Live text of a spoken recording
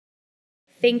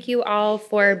thank you all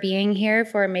for being here,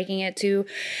 for making it to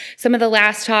some of the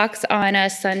last talks on a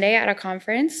Sunday at a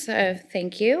conference.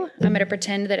 Thank you. I'm going to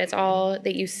pretend that it's all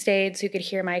that you stayed so you could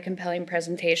hear my compelling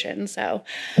presentation. So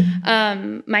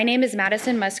my name is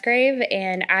Madison Musgrave,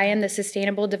 and I am the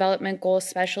Sustainable Development Goals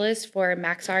Specialist for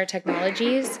Maxar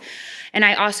Technologies, and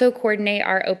I also coordinate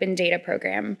our open data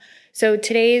program. So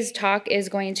today's talk is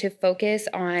going to focus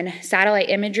on satellite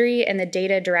imagery and the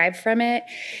data derived from it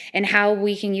and how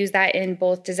we can use that in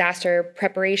both disaster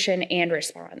preparation and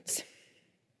response.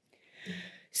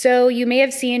 So you may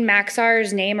have seen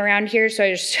Maxar's name around here.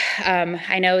 So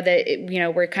I know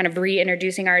that we're kind of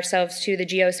reintroducing ourselves to the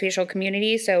geospatial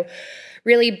community. So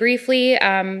really briefly,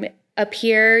 up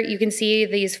here, you can see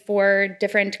these 4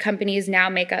 different companies now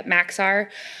make up Maxar.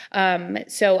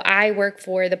 So I work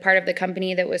for the part of the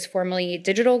company that was formerly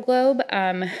Digital Globe.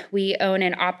 We own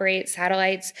and operate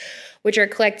satellites, which are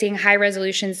collecting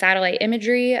high-resolution satellite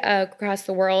imagery across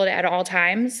the world at all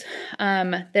times.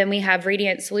 Then we have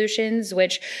Radiant Solutions,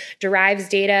 which derives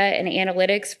data and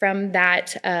analytics from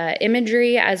that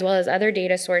imagery, as well as other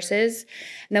data sources.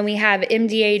 And then we have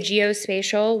MDA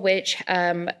Geospatial, which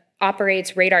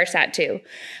operates RadarSat-2.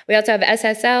 We also have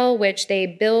SSL, which they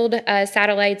build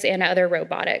satellites and other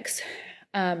robotics.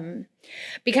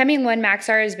 Becoming one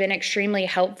Maxar has been extremely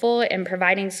helpful in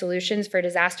providing solutions for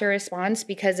disaster response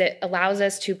because it allows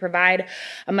us to provide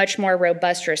a much more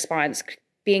robust response,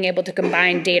 being able to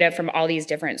combine data from all these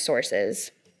different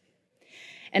sources.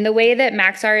 And the way that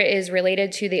Maxar is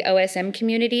related to the OSM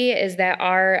community is that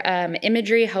our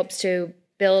imagery helps to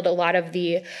build a lot of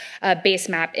the base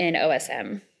map in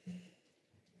OSM.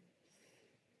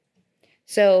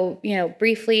 So,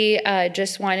 briefly,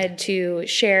 just wanted to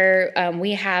share,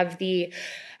 we have the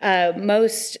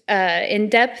most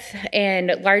in-depth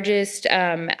and largest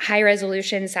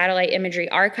high-resolution satellite imagery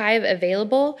archive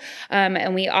available.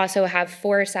 And we also have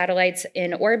 4 satellites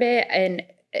in orbit, and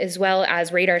as well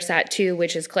as RadarSat-2,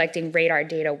 which is collecting radar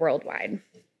data worldwide.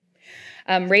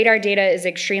 Radar data is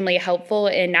extremely helpful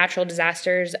in natural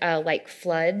disasters like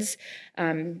floods,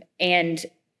 and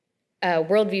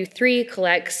Worldview 3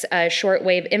 collects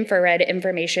shortwave infrared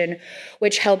information,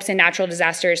 which helps in natural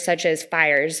disasters such as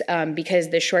fires, because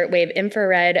the shortwave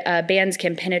infrared bands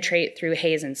can penetrate through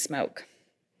haze and smoke.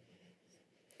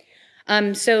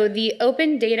 So the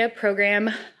open data program,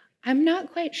 I'm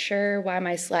not quite sure why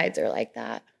my slides are like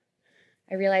that.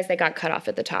 I realized they got cut off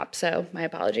at the top, so my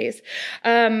apologies.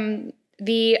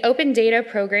 The Open Data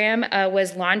Program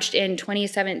was launched in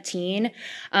 2017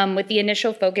 with the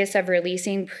initial focus of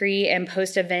releasing pre- and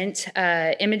post-event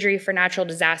imagery for natural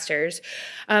disasters.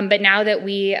 But now that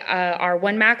we are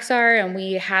one Maxar and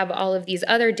we have all of these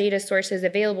other data sources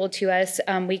available to us,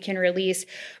 we can release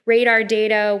radar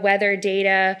data, weather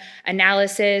data,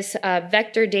 analysis,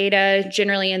 vector data,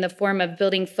 generally in the form of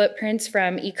building footprints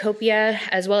from Ecopia,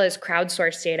 as well as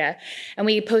crowdsourced data. And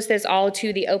we post this all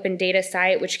to the open data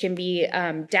site, which can be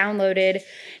downloaded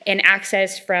and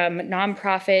accessed from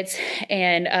nonprofits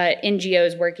and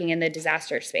NGOs working in the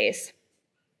disaster space.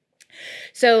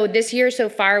 So this year so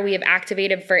far, we have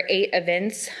activated for 8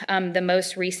 events, the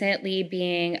most recently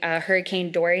being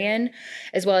Hurricane Dorian,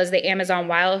 as well as the Amazon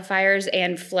wildfires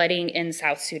and flooding in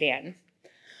South Sudan.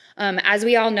 As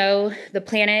we all know, the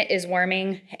planet is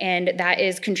warming, and that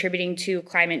is contributing to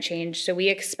climate change. So we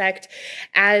expect,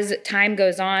 as time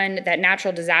goes on, that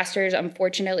natural disasters,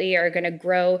 unfortunately, are going to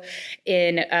grow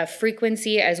in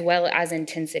frequency as well as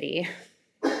intensity.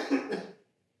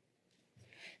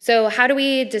 So how do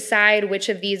we decide which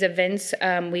of these events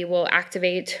we will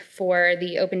activate for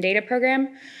the Open Data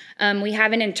Program? We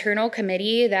have an internal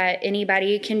committee that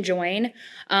anybody can join,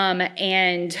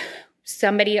 and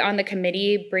somebody on the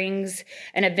committee brings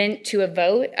an event to a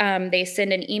vote. They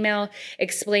send an email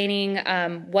explaining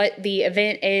what the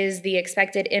event is, the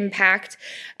expected impact,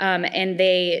 and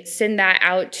they send that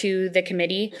out to the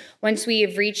committee. Once we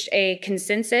have reached a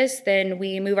consensus, then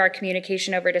we move our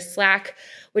communication over to Slack,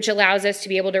 which allows us to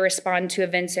be able to respond to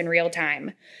events in real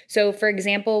time. So for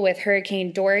example, with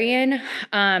Hurricane Dorian,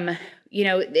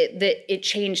 it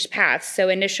changed paths. So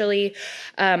initially,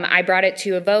 I brought it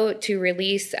to a vote to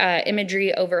release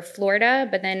imagery over Florida,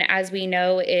 but then as we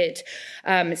know, it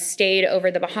stayed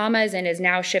over the Bahamas and is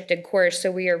now shifted course.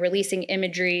 So we are releasing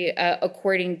imagery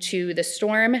according to the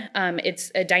storm.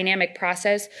 It's a dynamic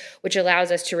process, which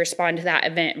allows us to respond to that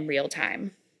event in real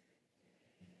time.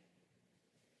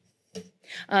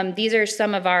 These are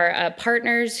some of our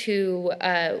partners who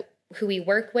we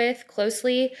work with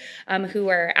closely, who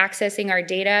are accessing our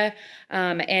data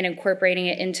and incorporating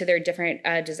it into their different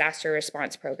disaster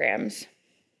response programs.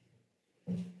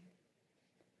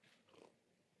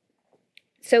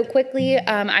 So quickly,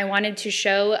 I wanted to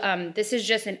show, this is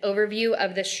just an overview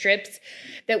of the strips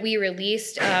that we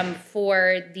released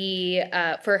for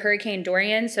Hurricane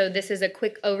Dorian. So this is a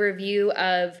quick overview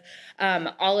of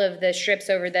all of the strips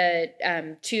over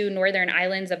the 2 northern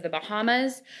islands of the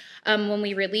Bahamas. When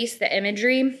we release the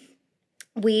imagery,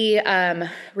 we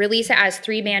release it as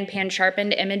 3-band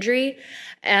pan-sharpened imagery,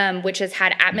 which has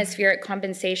had atmospheric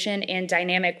compensation and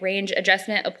dynamic range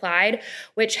adjustment applied,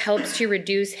 which helps to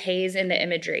reduce haze in the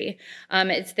imagery.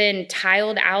 It's then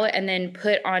tiled out and then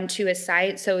put onto a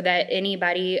site so that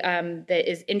anybody that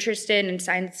is interested and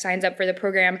signs up for the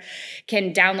program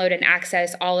can download and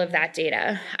access all of that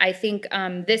data. I think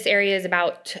this area is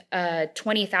about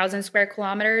 20,000 square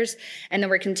kilometers, and then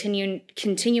we're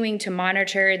continuing to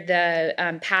monitor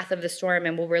the path of the storm,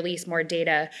 and we'll release more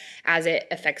data as it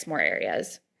affects more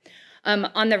areas.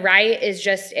 On the right is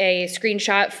just a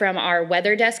screenshot from our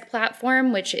Weather Desk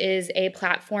platform, which is a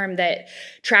platform that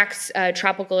tracks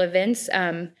tropical events.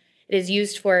 It is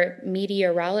used for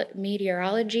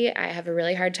meteorology. I have a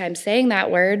really hard time saying that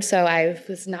word, so I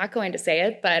was not going to say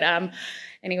it, but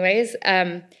anyways,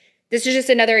 this is just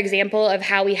another example of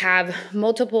how we have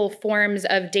multiple forms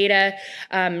of data,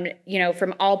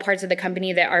 from all parts of the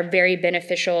company that are very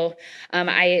beneficial.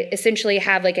 I essentially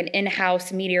have like an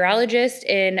in-house meteorologist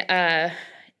in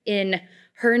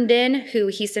Herndon, who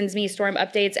he sends me storm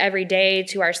updates every day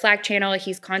to our Slack channel.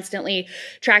 He's constantly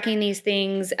tracking these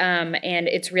things, and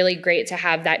it's really great to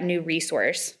have that new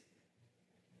resource.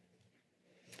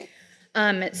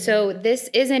 So this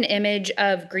is an image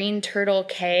of Green Turtle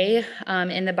Cay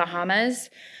in the Bahamas.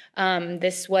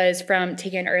 This was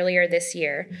taken earlier this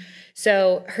year.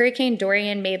 So Hurricane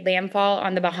Dorian made landfall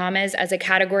on the Bahamas as a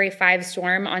Category 5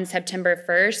 storm on September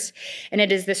 1st, and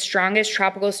it is the strongest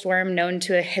tropical storm known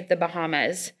to hit the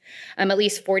Bahamas. At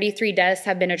least 43 deaths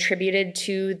have been attributed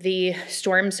to the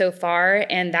storm so far,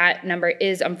 and that number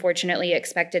is unfortunately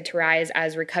expected to rise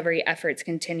as recovery efforts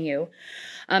continue.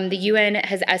 The UN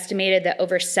has estimated that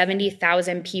over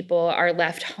 70,000 people are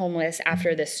left homeless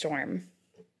after this storm.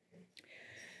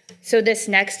 So this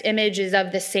next image is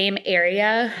of the same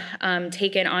area,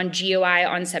 taken on GOI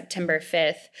on September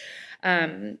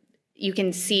 5th. You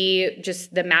can see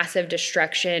just the massive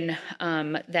destruction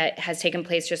that has taken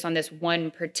place just on this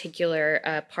one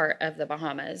particular part of the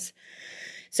Bahamas.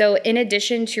 So in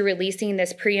addition to releasing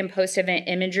this pre and post-event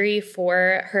imagery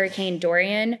for Hurricane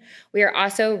Dorian, we are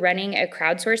also running a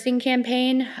crowdsourcing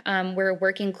campaign. We're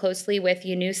working closely with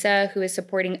UNUSA, who is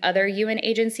supporting other UN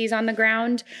agencies on the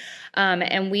ground.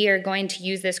 And we are going to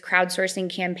use this crowdsourcing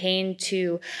campaign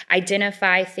to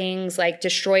identify things like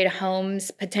destroyed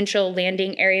homes, potential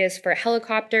landing areas for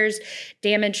helicopters,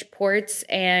 damaged ports,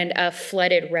 and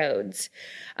flooded roads.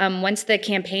 Once the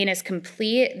campaign is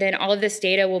complete, then all of this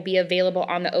data will be available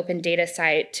on the open data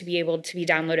site to be able to be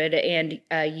downloaded and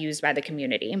used by the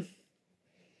community.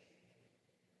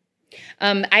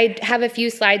 I have a few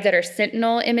slides that are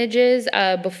Sentinel images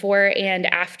before and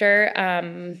after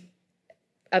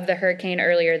of the hurricane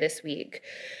earlier this week.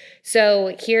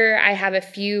 So here I have a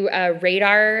few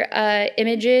radar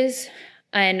images,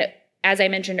 and as I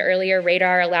mentioned earlier,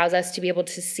 radar allows us to be able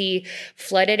to see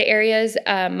flooded areas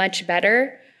much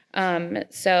better.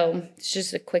 So it's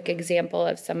just a quick example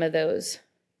of some of those.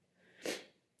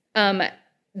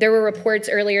 There were reports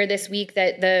earlier this week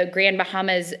that the Grand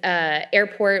Bahamas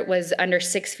airport was under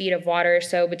 6 feet of water.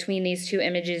 So between these two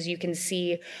images, you can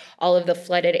see all of the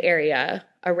flooded area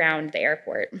around the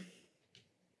airport.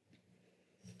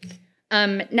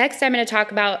 Next, I'm going to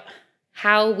talk about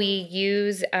how we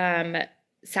use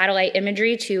satellite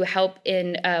imagery to help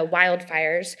in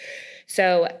wildfires.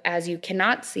 So as you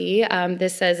cannot see,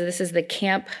 this says this is the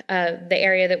camp, the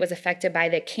area that was affected by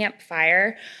the Camp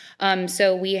Fire.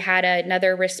 So we had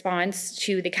another response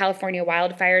to the California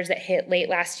wildfires that hit late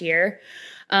last year.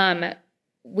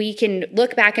 We can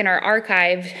look back in our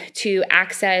archive to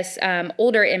access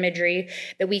older imagery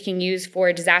that we can use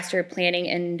for disaster planning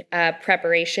and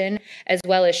preparation, as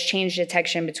well as change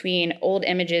detection between old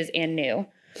images and new.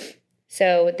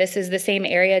 So this is the same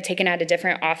area taken at a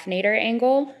different off-nadir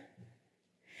angle.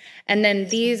 And then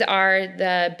these are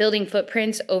the building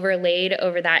footprints overlaid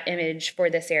over that image for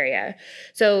this area.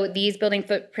 So these building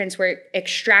footprints were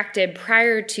extracted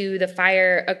prior to the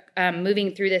fire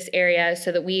moving through this area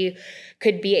so that we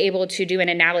could be able to do an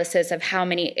analysis of how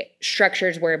many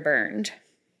structures were burned.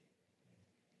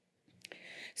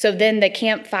 So then the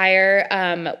Camp Fire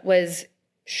was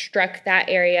struck that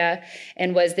area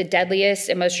and was the deadliest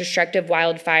and most destructive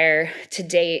wildfire to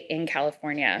date in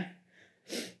California.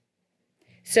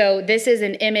 So this is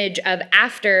an image of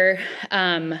after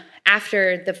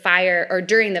after the fire or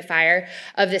during the fire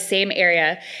of the same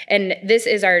area. And this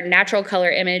is our natural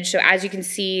color image. So as you can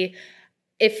see,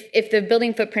 if the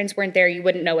building footprints weren't there, you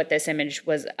wouldn't know what this image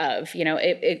was of. You know,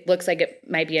 it looks like it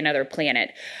might be another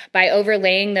planet. By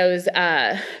overlaying those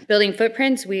building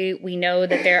footprints, we know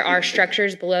that there are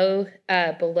structures below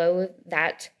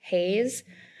that haze.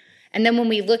 And then when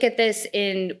we look at this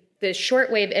in the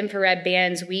shortwave infrared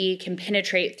bands, we can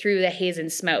penetrate through the haze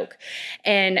and smoke.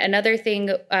 And another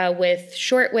thing with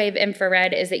shortwave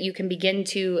infrared is that you can begin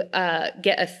to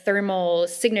get a thermal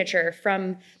signature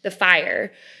from the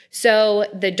fire. So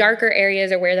the darker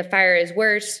areas are where the fire is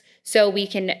worse, so we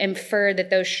can infer that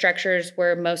those structures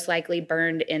were most likely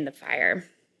burned in the fire.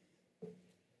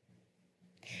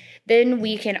 Then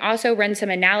we can also run some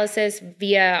analysis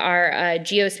via our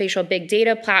geospatial big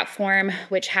data platform,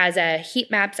 which has a heat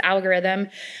maps algorithm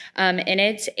in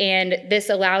it. And this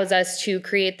allows us to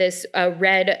create this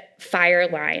red fire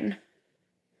line.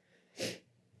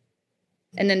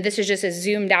 And then this is just a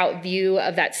zoomed out view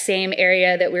of that same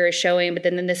area that we were showing, but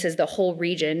then this is the whole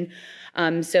region.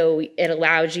 So it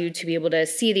allows you to be able to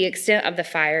see the extent of the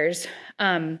fires.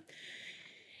 In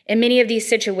many of these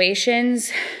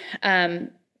situations,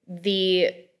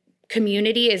 the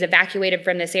community is evacuated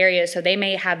from this area, so they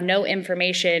may have no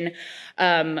information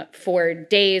for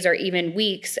days or even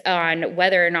weeks on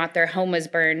whether or not their home was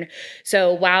burned.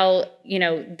 So while, you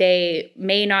know, they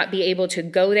may not be able to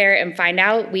go there and find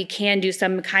out, we can do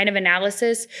some kind of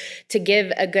analysis to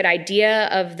give a good idea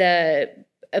of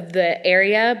the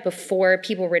area before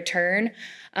people return.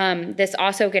 This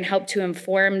also can help to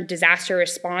inform disaster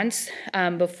response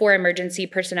before emergency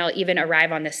personnel even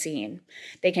arrive on the scene.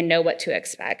 They can know what to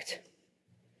expect.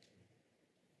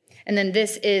 And then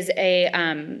this is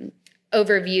a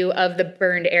overview of the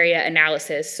burned area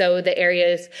analysis. So the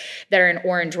areas that are in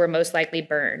orange were most likely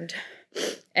burned.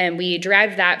 And we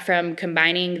derived that from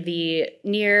combining the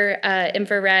near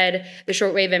infrared, the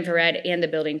shortwave infrared, and the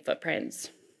building footprints.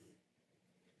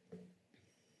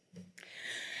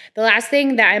 The last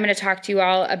thing that I'm going to talk to you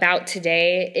all about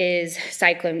today is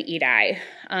Cyclone Idai.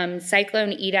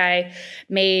 Cyclone Idai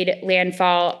made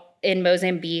landfall in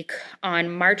Mozambique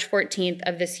on March 14th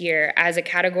of this year as a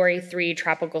Category 3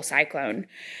 tropical cyclone.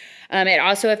 It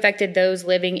also affected those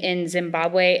living in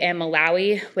Zimbabwe and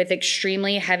Malawi with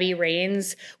extremely heavy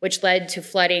rains, which led to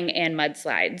flooding and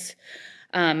mudslides.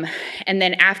 And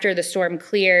then after the storm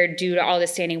cleared, due to all the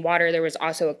standing water, there was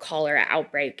also a cholera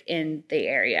outbreak in the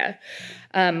area.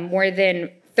 More than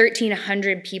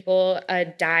 1,300 people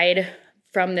died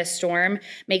from this storm,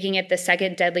 making it the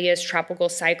second deadliest tropical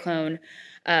cyclone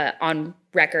on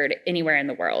record anywhere in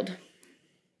the world.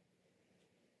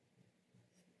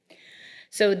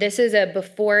 So this is a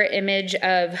before image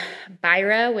of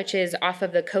Beira, which is off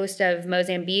of the coast of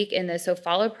Mozambique in the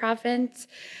Sofala province.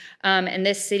 And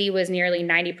this city was nearly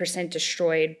 90%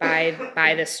 destroyed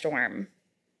by the storm.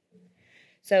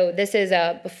 So this is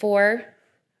a before,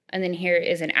 and then here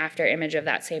is an after image of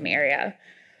that same area.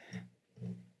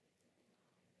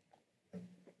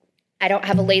 I don't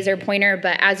have a laser pointer,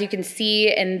 but as you can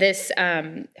see in this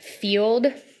field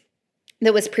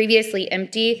that was previously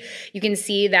empty, you can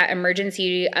see that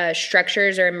emergency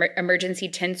structures or emergency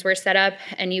tents were set up,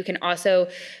 and you can also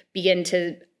begin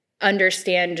to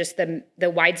understand just the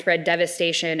widespread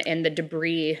devastation and the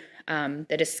debris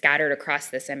that is scattered across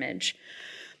this image.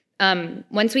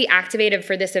 Once we activated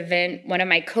for this event, one of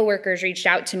my coworkers reached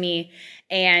out to me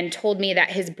and told me that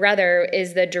his brother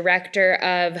is the director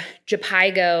of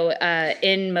JPIGO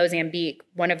in Mozambique,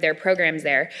 one of their programs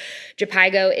there.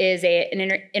 JPIGO is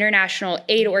an international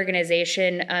aid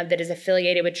organization that is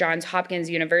affiliated with Johns Hopkins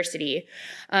University.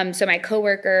 So my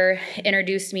coworker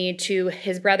introduced me to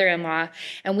his brother-in-law,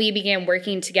 and we began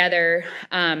working together.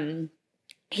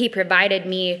 He provided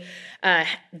me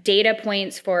data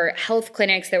points for health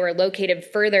clinics that were located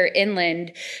further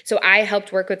inland. So I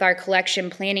helped work with our collection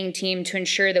planning team to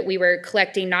ensure that we were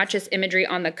collecting not just imagery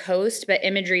on the coast, but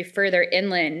imagery further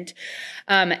inland.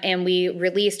 And we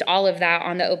released all of that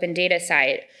on the open data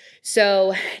site.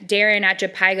 So Darren at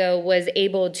JPIGO was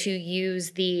able to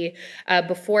use the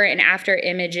before and after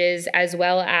images as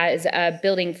well as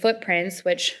building footprints,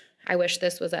 which I wish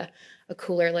this was a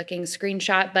cooler looking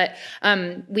screenshot, but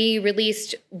we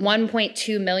released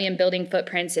 1.2 million building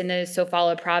footprints in the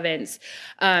Sofala province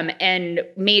and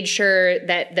made sure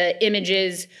that the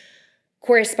images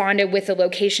corresponded with the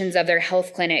locations of their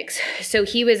health clinics. So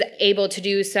he was able to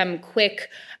do some quick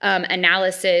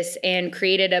analysis and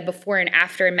created a before and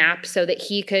after map so that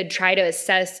he could try to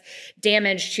assess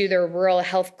damage to their rural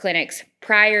health clinics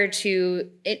prior to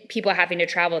people having to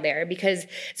travel there, because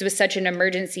it was such an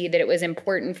emergency that it was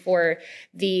important for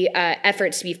the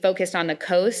efforts to be focused on the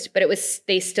coast, but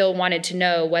they still wanted to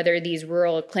know whether these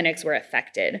rural clinics were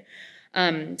affected.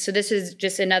 So this is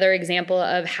just another example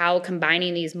of how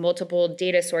combining these multiple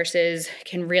data sources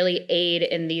can really aid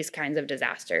in these kinds of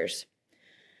disasters.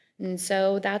 And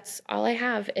so that's all I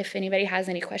have, if anybody has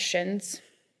any questions.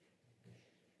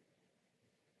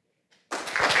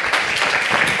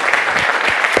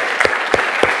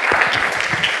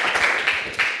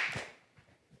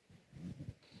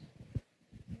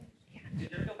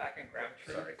 Did you ever go back and ground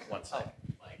truth? Sorry, one second.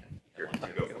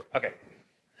 Okay.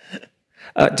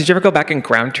 Did you ever go back and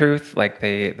ground truth, like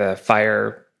the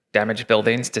fire damaged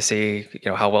buildings, to see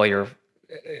how well your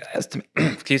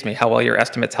how well your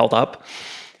estimates held up?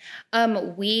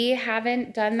 We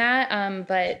haven't done that,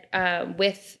 but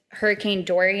with Hurricane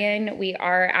Dorian, we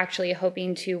are actually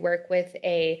hoping to work with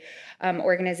a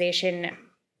organization.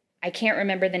 I can't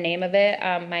remember the name of it.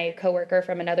 My coworker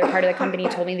from another part of the company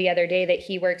told me the other day that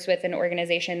he works with an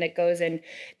organization that goes and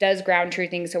does ground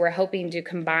truthing. So we're hoping to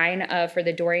combine for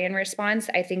the Dorian response.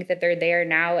 I think that they're there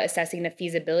now assessing the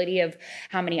feasibility of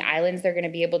how many islands they're going to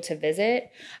be able to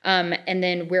visit. And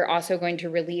then we're also going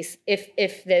to release,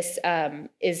 if this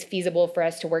is feasible for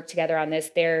us to work together on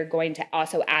this, they're going to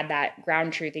also add that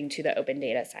ground truthing to the open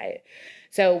data site.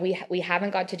 So we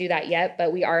haven't got to do that yet,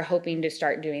 but we are hoping to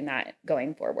start doing that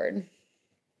going forward.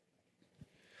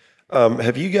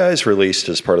 Have you guys released,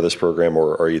 as part of this program,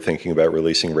 or are you thinking about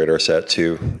releasing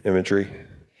RadarSat-2 imagery?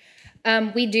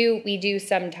 We do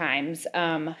sometimes.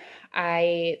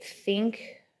 I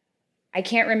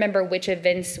can't remember which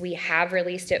events we have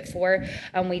released it for.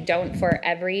 We don't for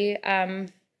every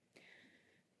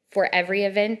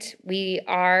event. We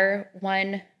are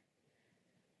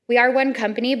one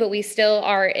company, but we still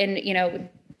are in,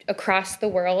 across the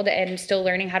world and still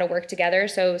learning how to work together.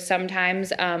 So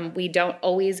sometimes we don't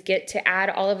always get to add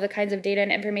all of the kinds of data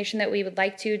and information that we would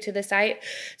like to the site.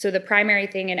 So the primary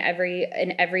thing in every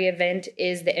event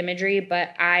is the imagery, but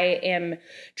I am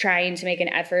trying to make an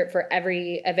effort for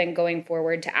every event going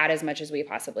forward to add as much as we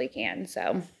possibly can.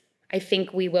 So I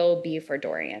think we will be for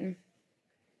Dorian.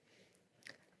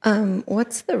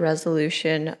 What's the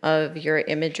resolution of your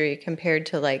imagery compared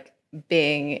to like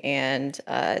Bing and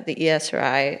the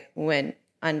ESRI when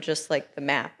on just like the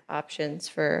map options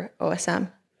for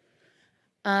OSM?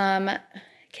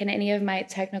 Can any of my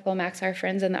technical Maxar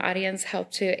friends in the audience help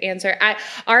to answer?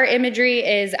 Our imagery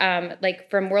is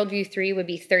like from Worldview 3 would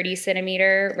be 30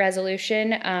 centimeter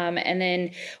resolution, and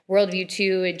then Worldview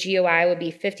 2 GOI would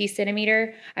be 50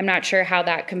 centimeter. I'm not sure how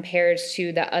that compares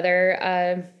to the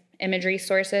other imagery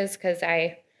sources, because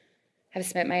I have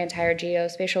spent my entire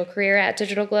geospatial career at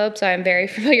Digital Globe, so I'm very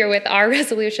familiar with our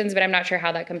resolutions, but I'm not sure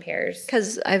how that compares.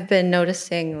 Because I've been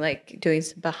noticing, like, doing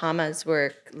some Bahamas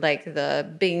work, like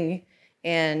the Bing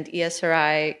and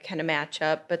ESRI kind of match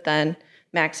up, but then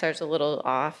Maxar's a little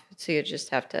off, so you just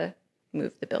have to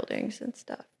move the buildings and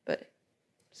stuff. But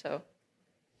so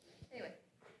anyway.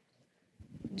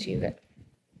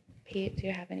 Pete, do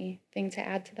you have anything to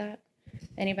add to that?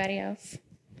 Anybody else?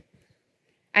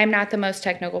 I'm not the most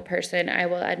technical person, I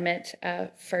will admit,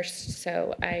 first,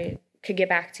 so I could get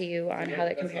back to you on how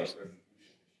that compares.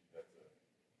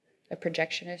 A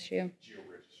projection issue?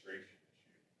 Geo-registration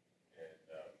issue.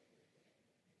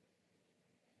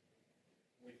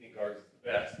 And we think ours is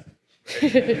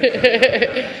the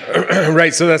best.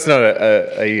 Right, so that's not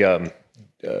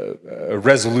a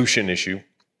resolution issue.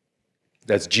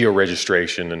 That's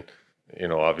geo-registration,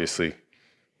 and obviously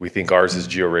we think ours is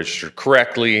geo-registered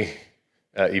correctly.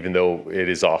 Even though it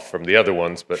is off from the other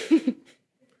ones, but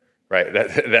right,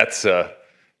 that's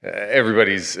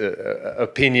everybody's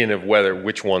opinion of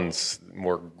which one's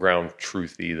more ground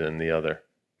truthy than the other.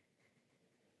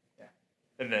 Yeah.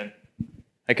 And then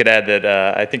I could add that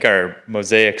I think our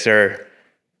mosaics are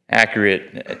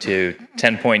accurate to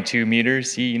 10.2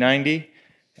 meters E90,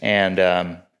 and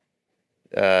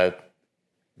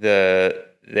the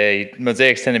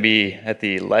mosaics tend to be at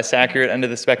the less accurate end of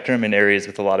the spectrum in areas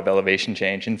with a lot of elevation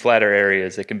change. In flatter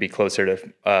areas, it can be closer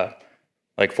to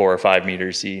like 4 or 5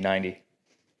 meters E90.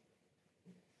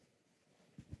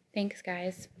 Thanks,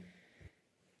 guys.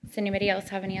 Does anybody else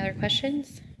have any other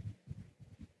questions?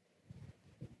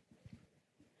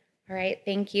 All right,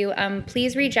 thank you.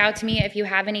 Please reach out to me if you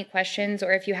have any questions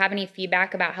or if you have any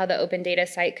feedback about how the open data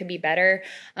site could be better.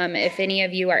 If any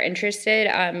of you are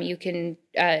interested, you can,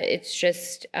 it's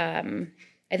just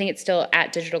I think it's still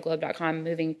at digitalglobe.com,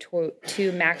 moving to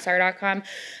maxar.com. But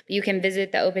you can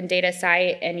visit the open data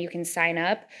site and you can sign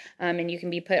up, and you can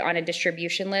be put on a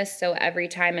distribution list. So every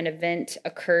time an event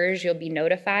occurs, you'll be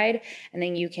notified, and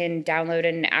then you can download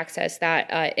and access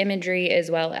that imagery as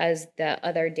well as the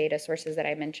other data sources that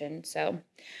I mentioned. So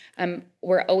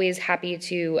we're always happy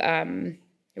to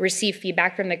receive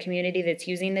feedback from the community that's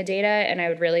using the data, and I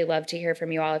would really love to hear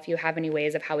from you all if you have any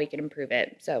ways of how we can improve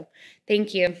it. So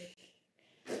thank you.